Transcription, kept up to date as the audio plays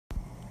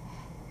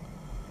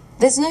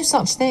There's no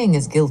such thing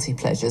as guilty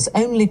pleasures,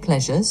 only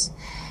pleasures.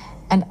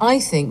 And I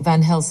think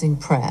Van Helsing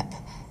Prep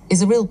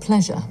is a real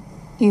pleasure.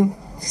 You've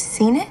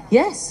seen it?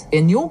 Yes.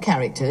 And your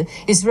character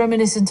is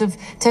reminiscent of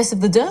Tess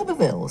of the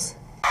D'Urbervilles.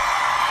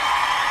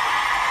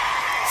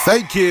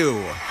 Thank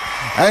you.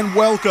 And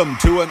welcome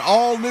to an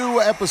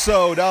all-new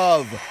episode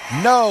of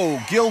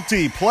No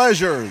Guilty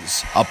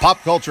Pleasures, a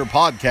pop culture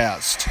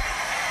podcast.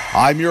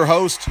 I'm your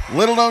host,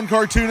 little-known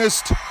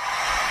cartoonist,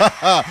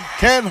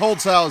 Ken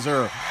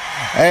Holtzhouser.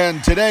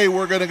 And today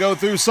we're going to go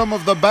through some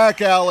of the back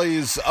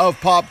alleys of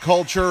pop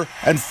culture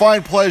and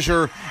find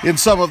pleasure in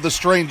some of the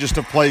strangest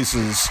of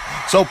places.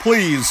 So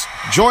please,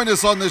 join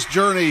us on this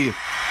journey.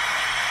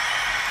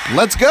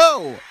 Let's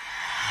go!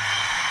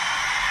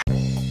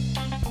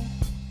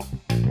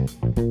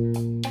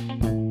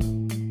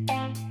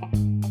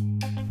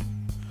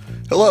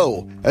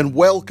 Hello, and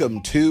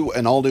welcome to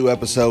an all-new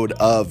episode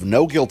of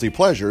No Guilty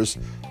Pleasures,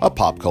 a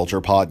pop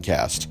culture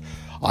podcast.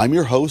 I'm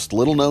your host,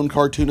 little-known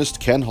cartoonist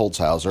Ken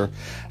Holtzhouser,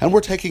 and we're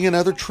taking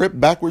another trip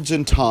backwards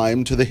in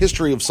time to the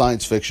history of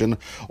science fiction,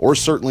 or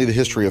certainly the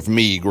history of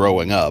me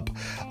growing up.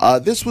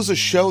 This was a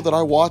show that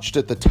I watched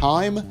at the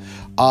time.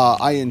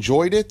 I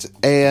enjoyed it,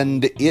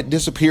 and it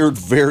disappeared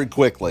very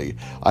quickly.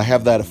 I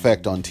have that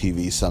effect on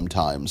TV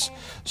sometimes.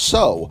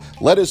 So,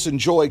 let us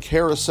enjoy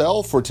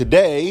Carousel for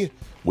today.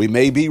 We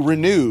may be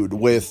renewed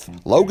with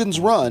Logan's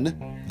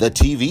Run, the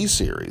TV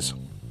series.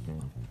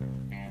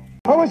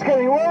 I was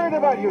getting worried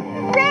about you.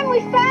 Graham, we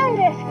found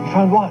it.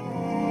 Found what?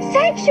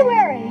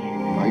 Sanctuary.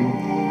 Are you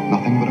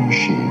nothing but a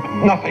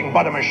machine? Nothing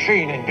but a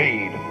machine,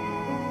 indeed.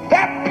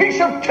 That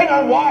piece of tin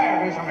and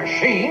wire is a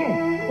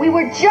machine. We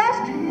were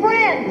just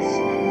friends.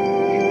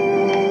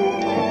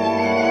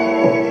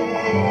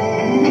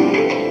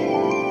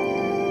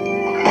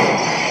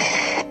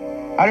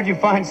 How did you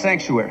find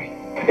Sanctuary?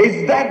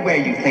 Is that where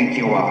you think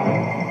you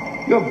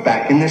are? You're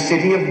back in the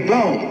city of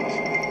bones.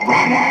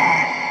 Runner!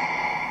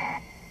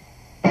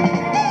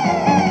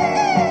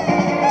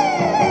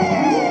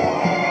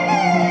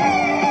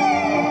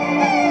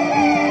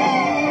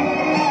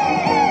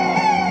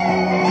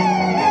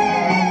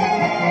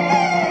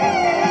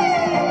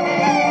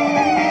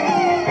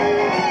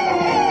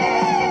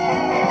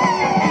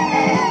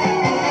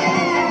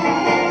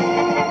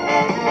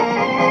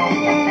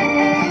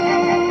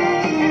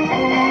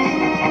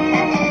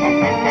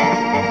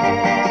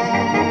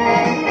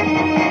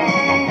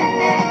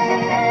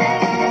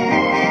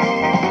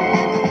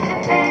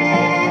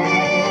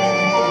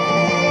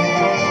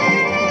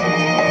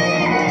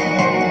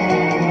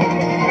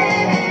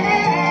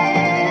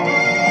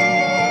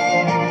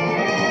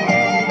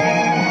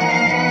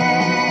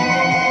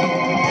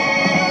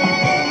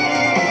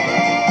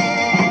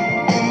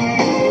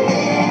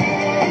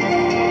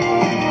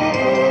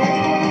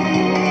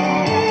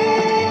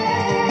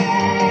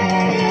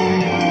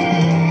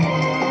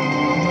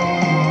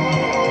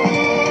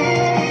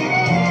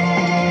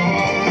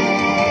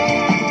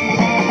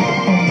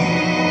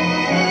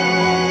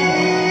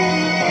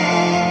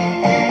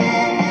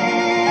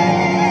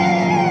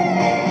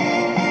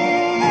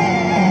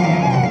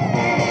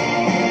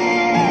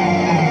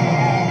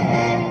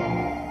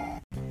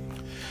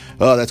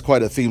 Oh, that's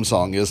quite a theme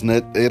song, isn't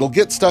it? It'll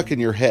get stuck in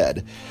your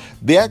head.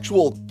 The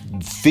actual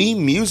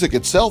theme music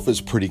itself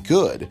is pretty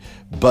good,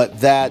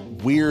 but that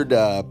weird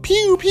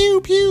pew,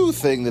 pew, pew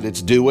thing that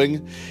it's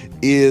doing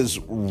is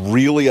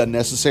really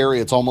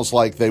unnecessary. It's almost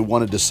like they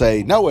wanted to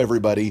say, no,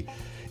 everybody,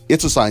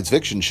 it's a science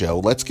fiction show.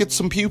 Let's get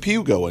some pew,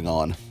 pew going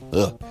on.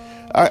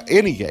 In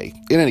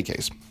any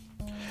case,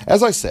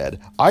 as I said,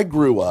 I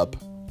grew up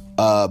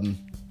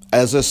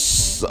as a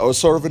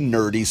sort of a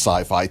nerdy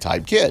sci-fi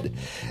type kid.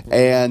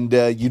 And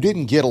you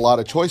didn't get a lot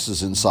of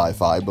choices in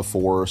sci-fi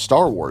before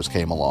Star Wars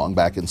came along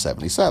back in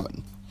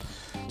 1977.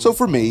 So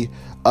for me,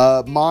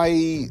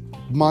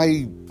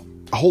 my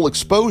whole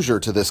exposure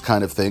to this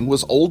kind of thing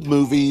was old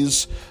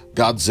movies,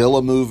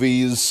 Godzilla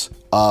movies,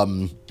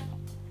 and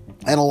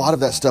a lot of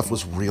that stuff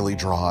was really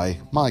dry.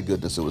 My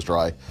goodness, it was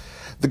dry.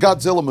 The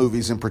Godzilla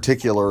movies in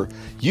particular,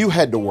 you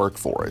had to work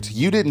for it.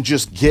 You didn't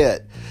just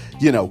get,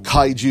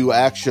 kaiju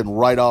action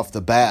right off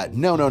the bat.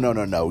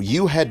 No.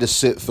 You had to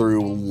sit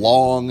through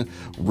long,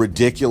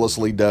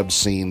 ridiculously dubbed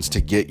scenes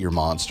to get your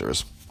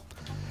monsters.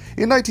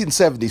 In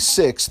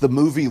 1976, the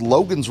movie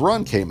Logan's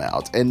Run came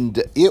out, and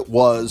it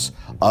was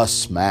a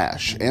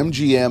smash.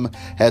 MGM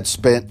had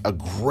spent a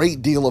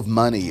great deal of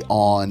money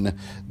on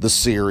the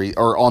series,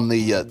 or on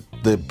the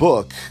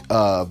book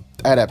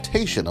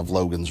adaptation of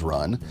Logan's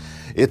Run.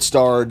 It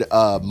starred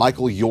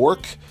Michael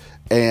York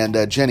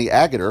and Jenny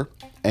Agutter,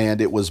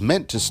 and it was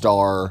meant to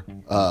star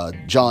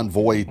Jon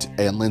Voight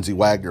and Lindsay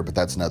Wagner, but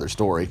that's another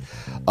story.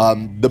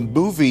 The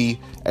movie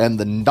and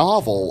the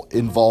novel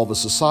involve a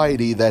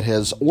society that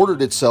has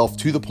ordered itself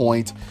to the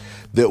point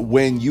that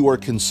when you are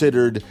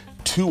considered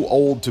too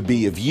old to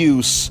be of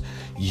use,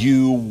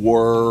 you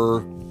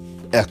were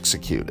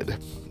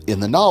executed. In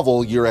the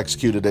novel, you're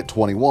executed at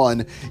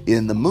 21.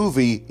 In the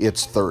movie,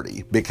 it's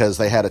 30, because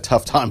they had a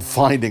tough time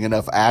finding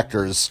enough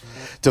actors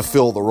to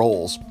fill the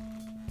roles.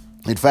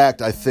 In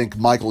fact, I think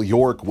Michael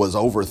York was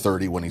over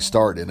 30 when he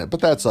starred in it,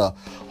 but that's a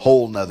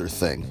whole nother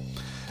thing.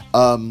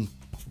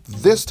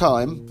 This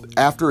time,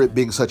 after it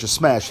being such a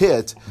smash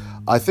hit,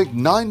 I think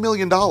 $9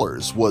 million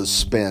was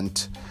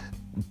spent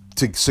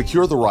to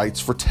secure the rights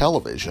for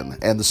television,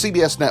 and the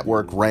CBS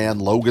network ran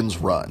Logan's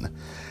Run.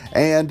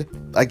 And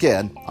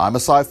again, I'm a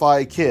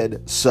sci-fi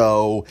kid,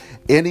 so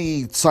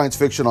any science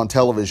fiction on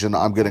television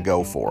I'm going to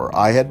go for.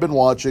 I had been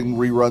watching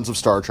reruns of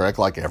Star Trek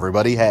like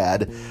everybody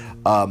had.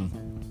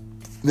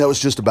 That was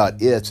just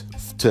about it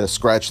to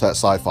scratch that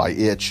sci-fi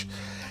itch.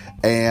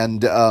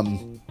 And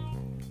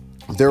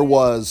there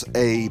was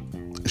a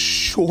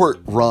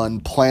short-run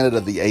Planet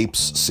of the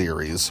Apes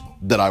series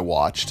that I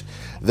watched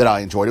that I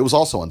enjoyed. It was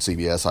also on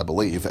CBS, I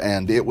believe,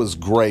 and it was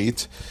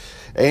great.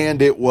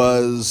 And it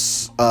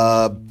was,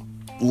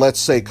 let's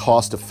say,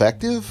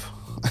 cost-effective,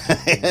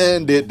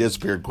 and it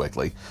disappeared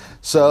quickly.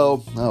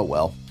 So, oh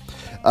well.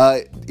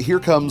 Here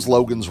comes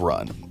Logan's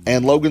Run.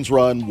 And Logan's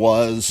Run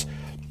was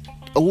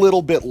a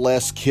little bit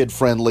less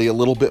kid-friendly, a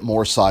little bit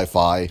more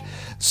sci-fi,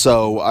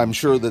 so I'm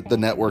sure that the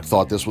network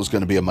thought this was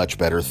going to be a much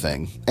better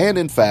thing. And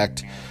in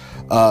fact,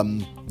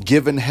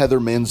 given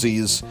Heather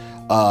Menzies'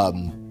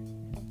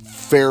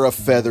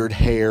 Farrah-feathered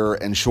hair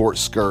and short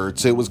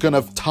skirts, it was going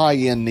to tie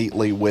in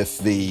neatly with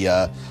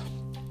the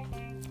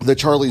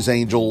Charlie's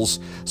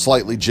Angels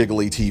slightly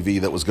jiggly TV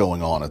that was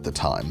going on at the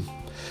time.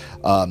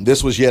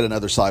 This was yet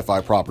another sci-fi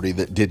property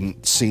that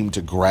didn't seem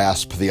to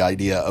grasp the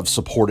idea of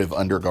supportive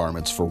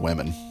undergarments for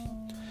women.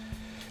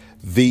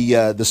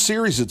 The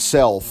series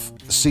itself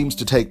seems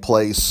to take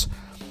place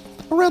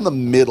around the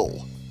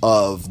middle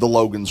of the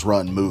Logan's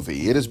Run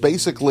movie. It is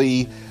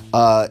basically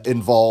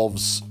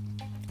involves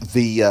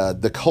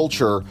the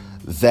culture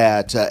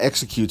that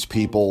executes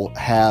people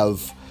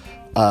have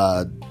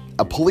a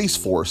police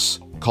force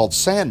called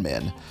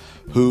Sandmen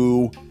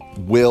who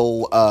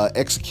will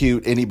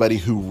execute anybody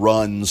who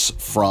runs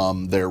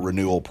from their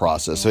renewal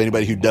process. So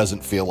anybody who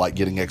doesn't feel like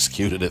getting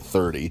executed at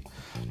 30.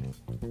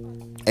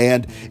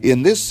 And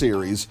in this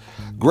series,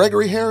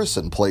 Gregory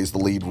Harrison plays the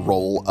lead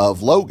role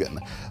of Logan,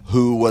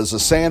 who was a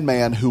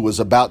Sandman who was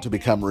about to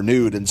become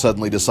renewed and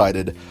suddenly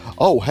decided,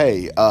 oh,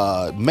 hey,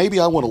 maybe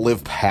I want to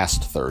live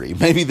past 30.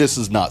 Maybe this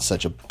is not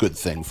such a good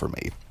thing for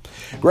me.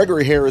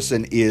 Gregory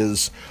Harrison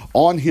is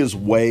on his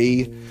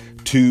way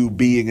to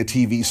being a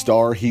TV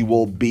star. He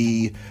will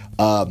be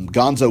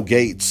Gonzo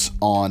Gates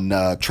on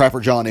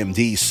Trapper John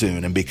MD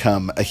soon and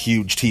become a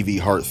huge TV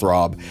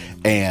heartthrob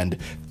and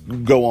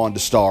go on to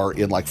star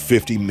in like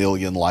 50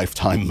 million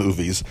Lifetime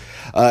movies.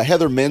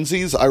 Heather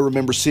Menzies, I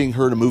remember seeing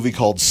her in a movie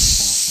called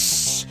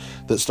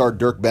that starred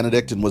Dirk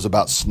Benedict and was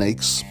about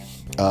snakes.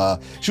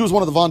 She was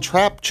one of the Von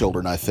Trapp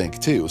children, I think,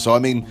 too. So, I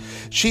mean,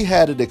 she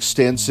had an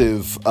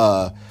extensive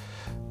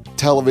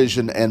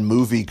television and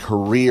movie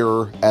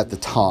career at the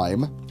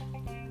time,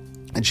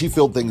 and she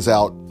filled things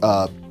out.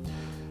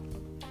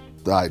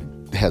 I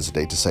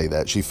hesitate to say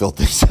that. She filled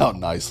things out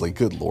nicely.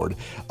 Good Lord.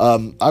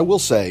 I will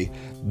say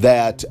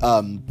that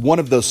one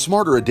of the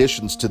smarter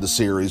additions to the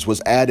series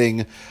was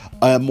adding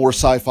a more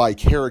sci-fi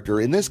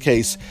character. In this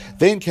case,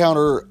 they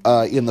encounter,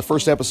 in the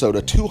first episode,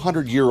 a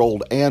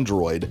 200-year-old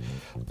android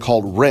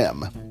called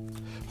Rem,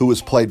 who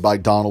was played by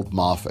Donald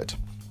Moffat.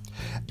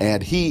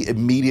 And he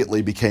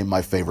immediately became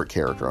my favorite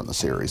character on the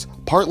series,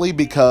 partly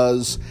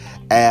because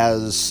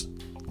as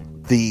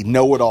the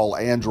know-it-all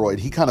android,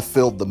 he kind of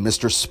filled the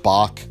Mr.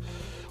 Spock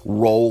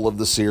role of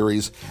the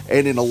series,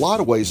 and in a lot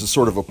of ways is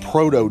sort of a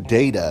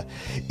proto-Data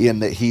in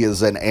that he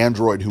is an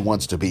android who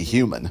wants to be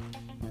human.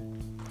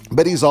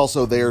 But he's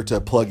also there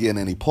to plug in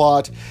any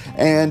plot,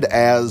 and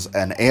as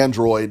an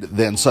android,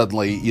 then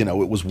suddenly, you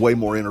know, it was way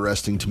more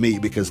interesting to me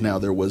because now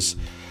there was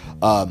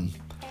a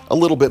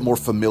little bit more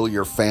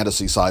familiar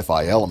fantasy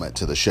sci-fi element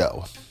to the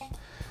show.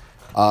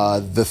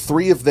 The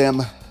three of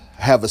them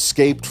have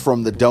escaped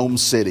from the Dome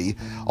City,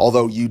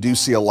 although you do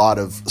see a lot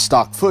of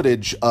stock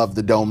footage of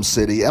the Dome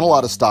City and a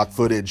lot of stock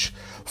footage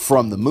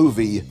from the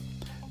movie,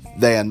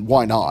 then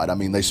why not? I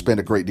mean, they spend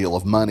a great deal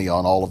of money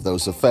on all of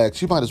those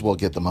effects. You might as well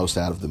get the most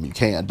out of them you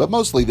can. But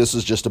mostly this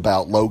is just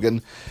about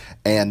Logan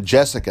and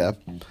Jessica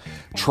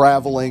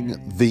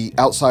traveling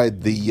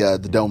outside the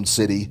Dome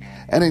City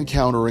and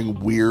encountering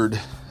weird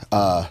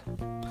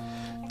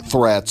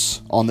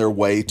threats on their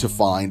way to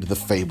find the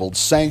fabled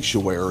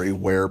sanctuary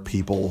where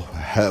people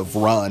have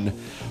run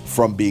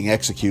from being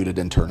executed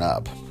and turn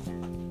up.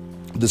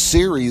 The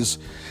series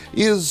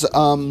is,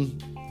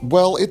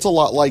 well, it's a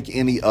lot like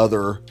any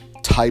other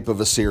type of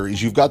a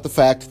series. You've got the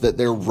fact that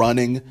they're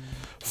running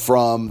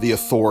from the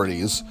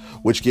authorities,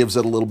 which gives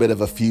it a little bit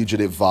of a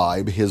fugitive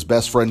vibe. His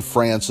best friend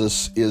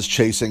Francis is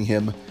chasing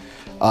him,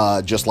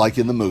 just like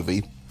in the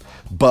movie.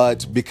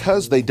 But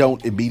because they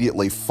don't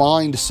immediately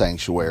find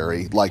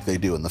Sanctuary like they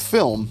do in the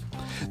film,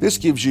 this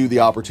gives you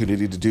the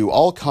opportunity to do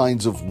all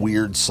kinds of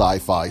weird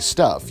sci-fi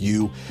stuff.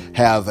 You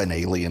have an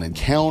alien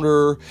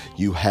encounter,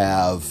 you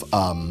have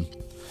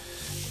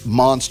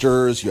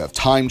monsters, you have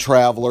time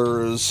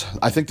travelers.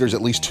 I think there's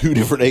at least 2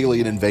 different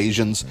alien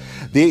invasions.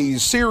 The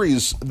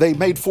series, they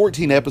made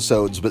 14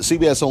 episodes, but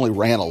CBS only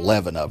ran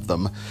 11 of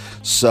them.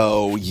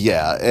 So,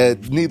 yeah,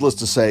 needless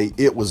to say,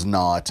 it was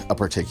not a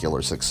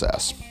particular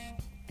success.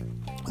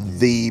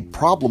 The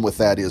problem with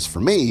that is, for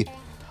me,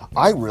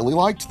 I really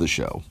liked the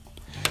show.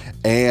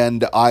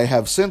 And I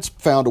have since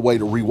found a way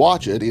to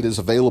rewatch it. It is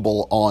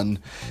available on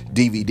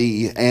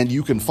DVD, and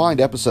you can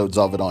find episodes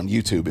of it on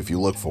YouTube if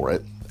you look for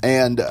it.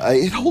 And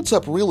it holds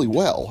up really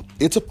well.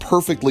 It's a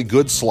perfectly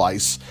good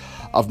slice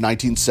of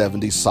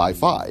 1970s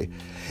sci-fi.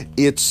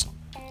 It's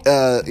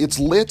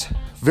lit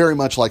very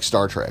much like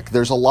Star Trek.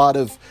 There's a lot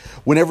of,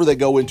 whenever they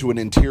go into an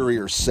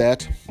interior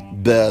set,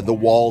 the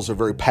walls are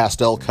very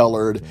pastel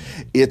colored.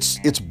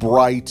 It's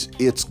bright.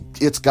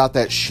 It's got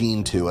that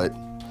sheen to it.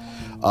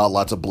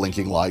 Lots of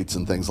blinking lights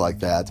and things like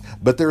that.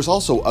 But there's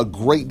also a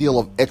great deal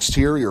of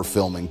exterior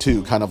filming,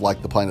 too, kind of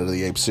like the Planet of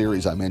the Apes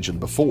series I mentioned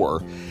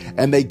before.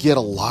 And they get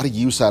a lot of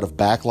use out of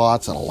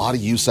backlots and a lot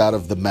of use out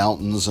of the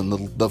mountains and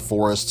the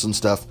forests and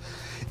stuff.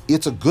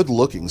 It's a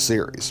good-looking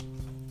series.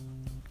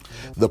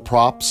 The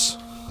props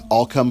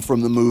all come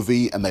from the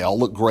movie, and they all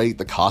look great.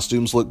 The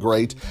costumes look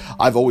great.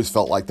 I've always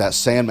felt like that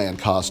Sandman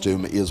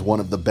costume is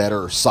one of the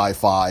better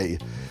sci-fi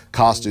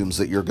costumes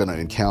that you're going to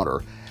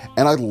encounter.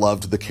 And I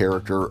loved the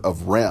character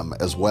of Rem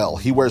as well.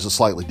 He wears a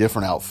slightly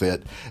different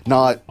outfit.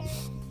 Not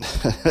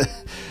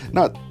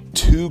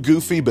too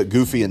goofy, but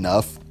goofy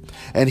enough.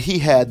 And he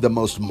had the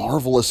most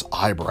marvelous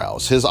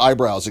eyebrows. His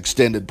eyebrows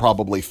extended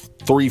probably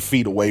 3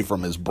 feet away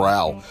from his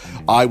brow.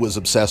 I was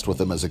obsessed with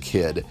him as a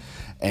kid.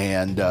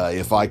 And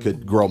if I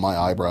could grow my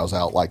eyebrows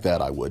out like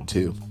that, I would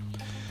too.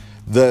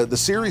 The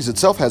series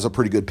itself has a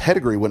pretty good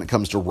pedigree when it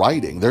comes to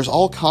writing. There's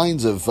all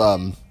kinds of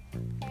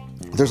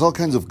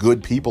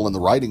good people in the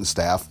writing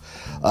staff.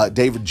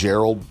 David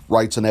Gerrold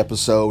writes an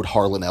episode.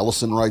 Harlan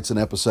Ellison writes an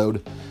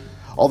episode.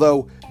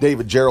 Although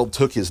David Gerrold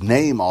took his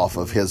name off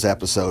of his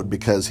episode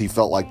because he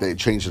felt like they had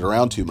changed it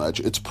around too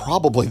much, it's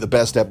probably the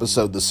best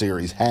episode the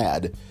series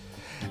had.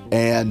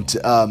 And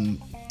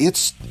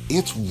it's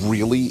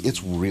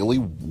really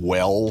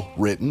well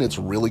written. It's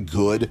really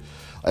good,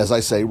 as I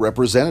say,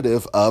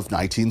 representative of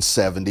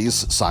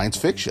 1970s science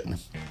fiction.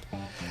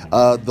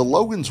 The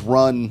Logan's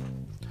Run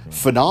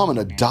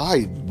phenomena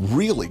died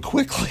really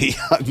quickly.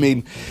 I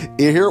mean,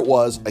 here it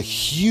was, a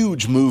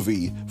huge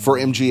movie for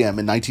MGM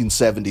in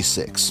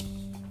 1976.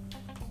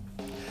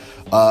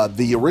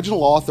 The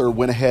original author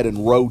went ahead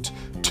and wrote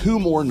 2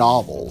 more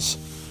novels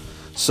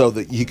so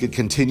that he could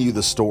continue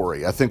the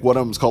story. I think one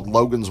of them is called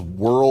Logan's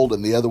World,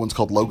 and the other one's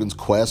called Logan's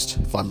Quest,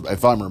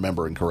 if I'm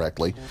remembering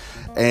correctly.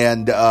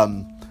 And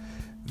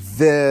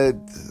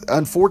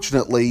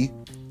unfortunately,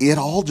 it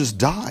all just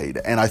died,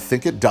 and I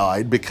think it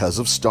died because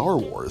of Star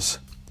Wars.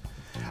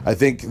 I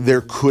think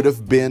there could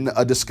have been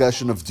a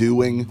discussion of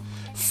doing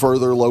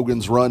further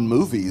Logan's Run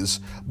movies,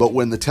 but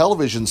when the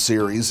television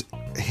series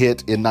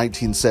hit in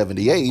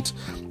 1978,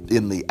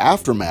 in the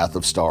aftermath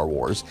of Star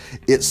Wars,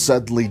 it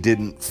suddenly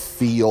didn't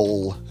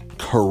feel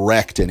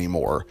correct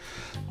anymore.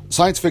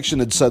 Science fiction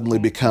had suddenly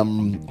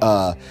become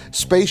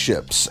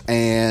spaceships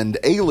and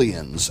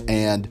aliens,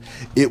 and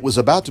it was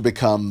about to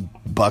become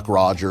Buck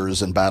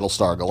Rogers and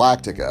Battlestar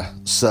Galactica.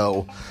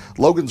 So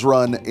Logan's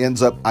Run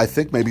ends up, I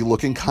think, maybe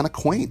looking kind of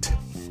quaint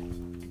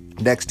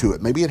next to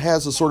it. Maybe it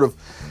has a sort of,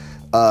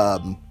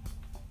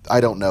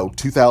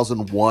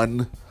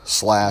 2001 /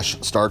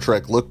 Star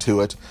Trek look to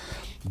it.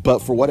 But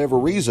for whatever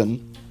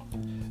reason,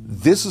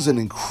 this is an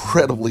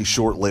incredibly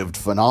short-lived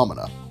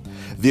phenomena.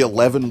 The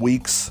 11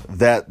 weeks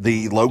that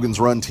the Logan's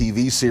Run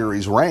TV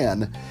series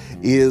ran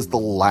is the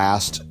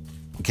last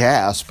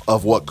gasp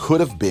of what could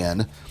have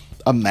been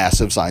a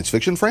massive science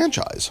fiction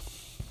franchise.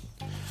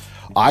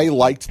 I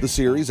liked the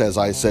series, as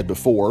I said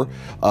before.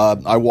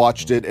 I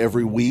watched it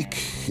every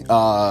week,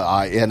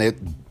 and it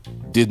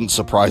didn't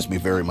surprise me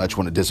very much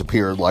when it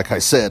disappeared. Like I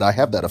said, I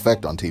have that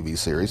effect on TV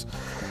series.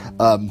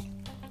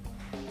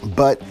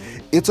 But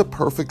it's a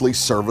perfectly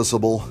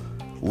serviceable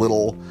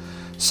little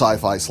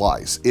sci-fi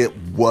slice. It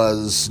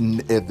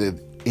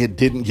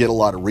didn't get a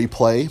lot of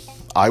replay.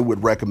 I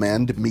would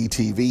recommend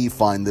MeTV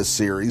find this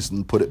series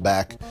and put it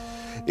back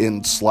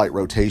in slight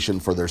rotation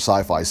for their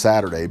Sci-Fi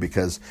Saturday,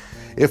 because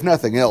if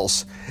nothing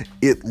else,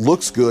 it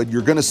looks good.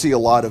 You're going to see a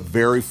lot of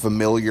very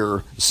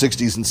familiar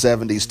 60s and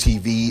 70s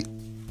TV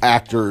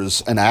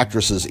actors and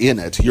actresses in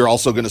it. You're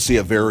also going to see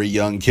a very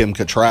young Kim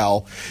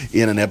Cattrall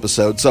in an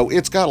episode, so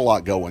it's got a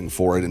lot going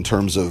for it in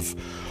terms of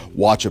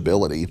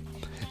watchability.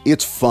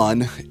 It's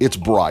fun, it's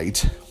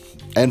bright,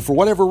 and for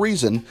whatever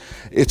reason,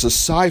 it's a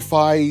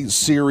sci-fi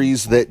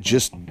series that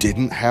just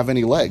didn't have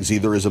any legs,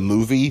 either as a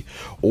movie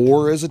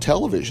or as a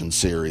television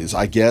series.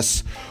 I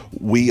guess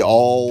we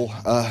all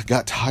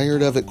got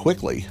tired of it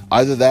quickly.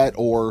 Either that,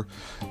 or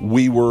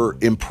we were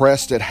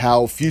impressed at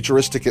how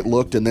futuristic it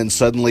looked, and then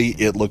suddenly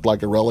it looked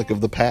like a relic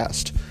of the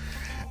past.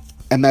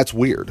 And that's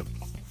weird.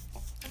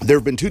 There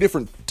have been 2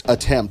 different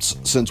attempts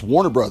since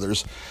Warner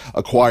Brothers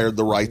acquired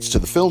the rights to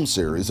the film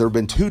series. There have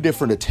been 2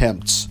 different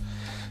attempts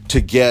to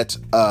get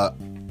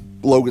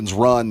Logan's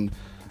Run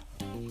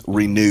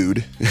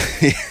renewed,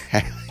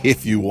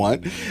 if you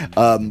want.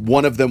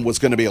 One of them was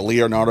going to be a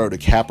Leonardo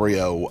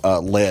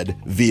DiCaprio led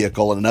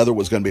vehicle, and another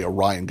was going to be a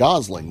Ryan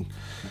Gosling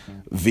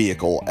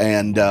vehicle.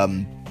 And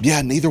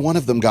neither one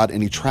of them got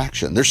any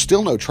traction. There's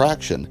still no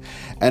traction.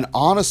 And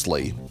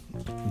honestly,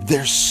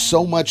 there's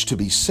so much to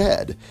be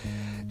said.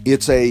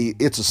 It's a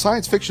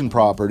science fiction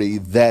property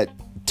that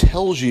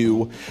tells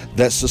you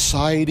that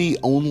society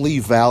only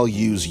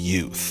values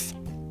youth,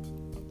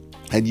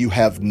 and you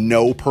have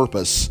no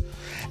purpose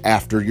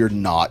after you're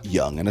not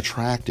young and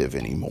attractive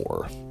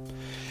anymore.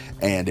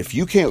 And if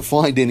you can't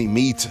find any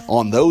meat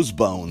on those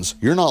bones,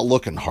 you're not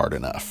looking hard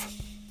enough.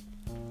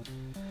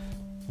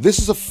 This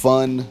is a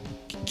fun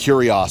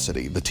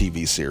curiosity, the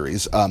TV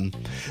series.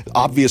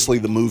 Obviously,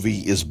 the movie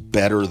is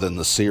better than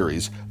the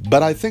series,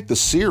 but I think the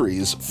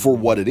series, for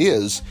what it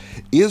is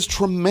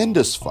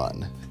tremendous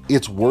fun.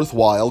 It's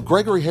worthwhile.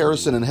 Gregory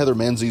Harrison and Heather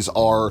Menzies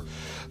are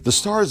the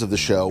stars of the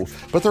show,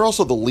 but they're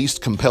also the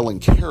least compelling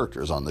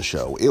characters on the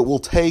show. It will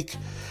take,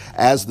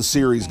 as the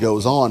series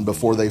goes on,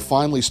 before they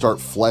finally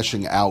start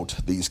fleshing out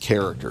these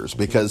characters,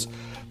 because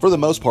for the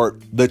most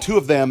part, the two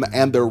of them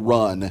and their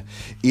run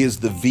is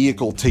the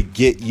vehicle to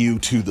get you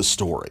to the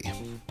story.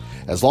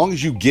 As long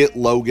as you get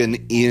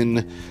Logan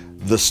in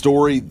the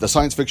story, the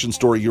science fiction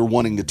story you're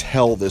wanting to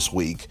tell this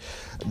week,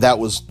 that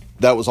was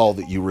all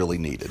that you really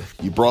needed.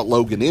 You brought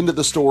Logan into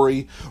the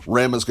story.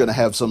 Rem is going to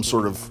have some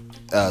sort of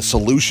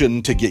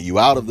solution to get you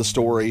out of the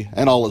story,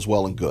 and all is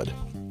well and good.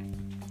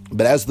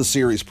 But as the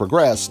series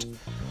progressed,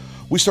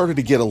 we started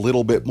to get a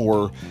little bit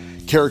more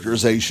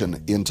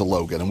characterization into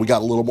Logan, and we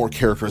got a little more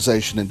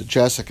characterization into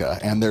Jessica,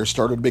 and there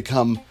started to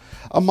become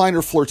a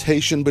minor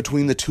flirtation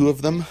between the two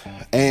of them.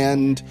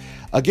 And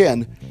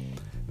again,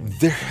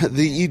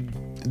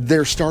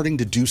 they're starting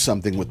to do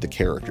something with the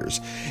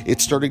characters.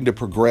 It's starting to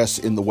progress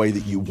in the way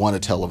that you want a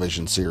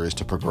television series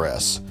to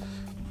progress.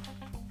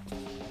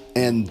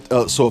 And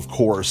so, of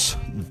course,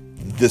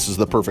 this is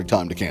the perfect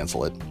time to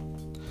cancel it.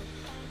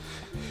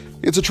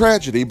 It's a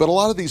tragedy, but a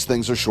lot of these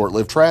things are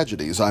short-lived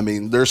tragedies. I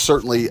mean, there's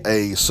certainly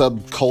a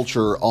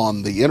subculture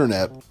on the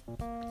internet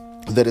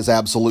that is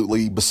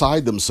absolutely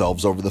beside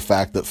themselves over the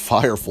fact that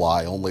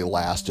Firefly only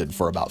lasted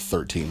for about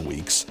 13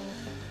 weeks.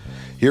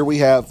 Here we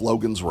have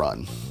Logan's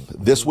Run.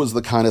 This was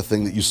the kind of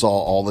thing that you saw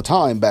all the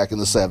time back in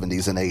the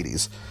 70s and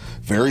 80s.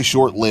 Very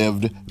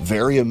short-lived,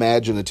 very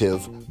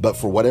imaginative, but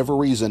for whatever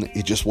reason,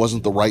 it just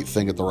wasn't the right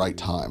thing at the right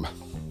time.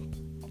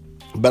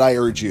 But I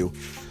urge you,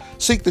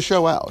 seek the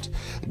show out.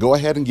 Go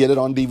ahead and get it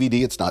on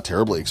DVD. It's not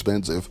terribly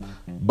expensive.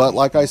 But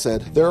like I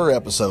said, there are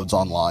episodes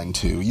online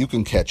too. You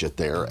can catch it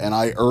there. And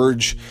I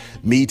urge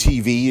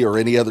MeTV or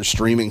any other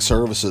streaming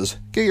services,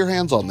 get your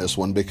hands on this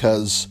one,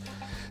 because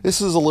this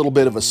is a little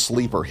bit of a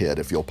sleeper hit,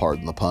 if you'll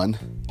pardon the pun.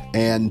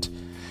 And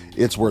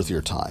it's worth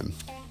your time.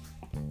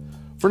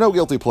 For No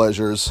Guilty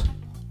Pleasures,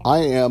 I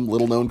am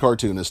little-known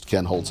cartoonist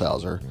Ken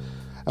Holtzhouser,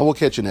 and we'll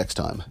catch you next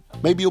time.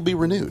 Maybe you'll be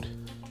renewed.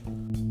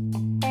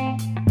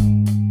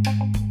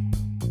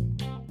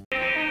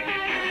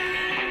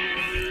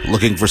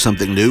 Looking for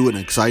something new and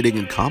exciting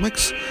in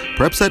comics?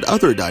 Perhaps that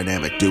other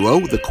dynamic duo,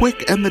 the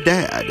Quick and the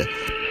Dad.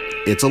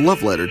 It's a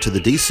love letter to the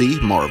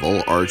DC,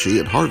 Marvel, Archie,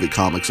 and Harvey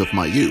comics of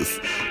my youth.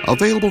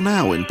 Available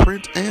now in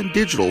print and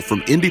digital from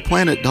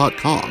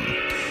IndiePlanet.com.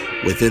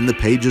 Within the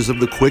pages of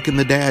the Quick and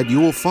the Dad, you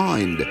will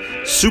find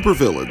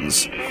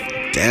supervillains,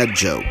 dad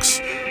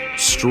jokes,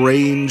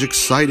 strange,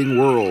 exciting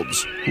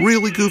worlds,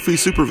 really goofy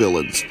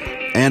supervillains,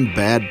 and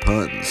bad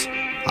puns.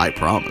 I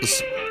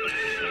promise.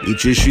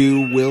 Each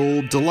issue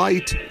will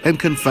delight and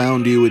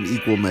confound you in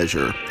equal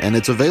measure, and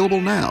it's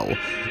available now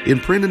in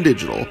print and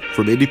digital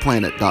from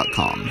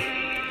IndiePlanet.com.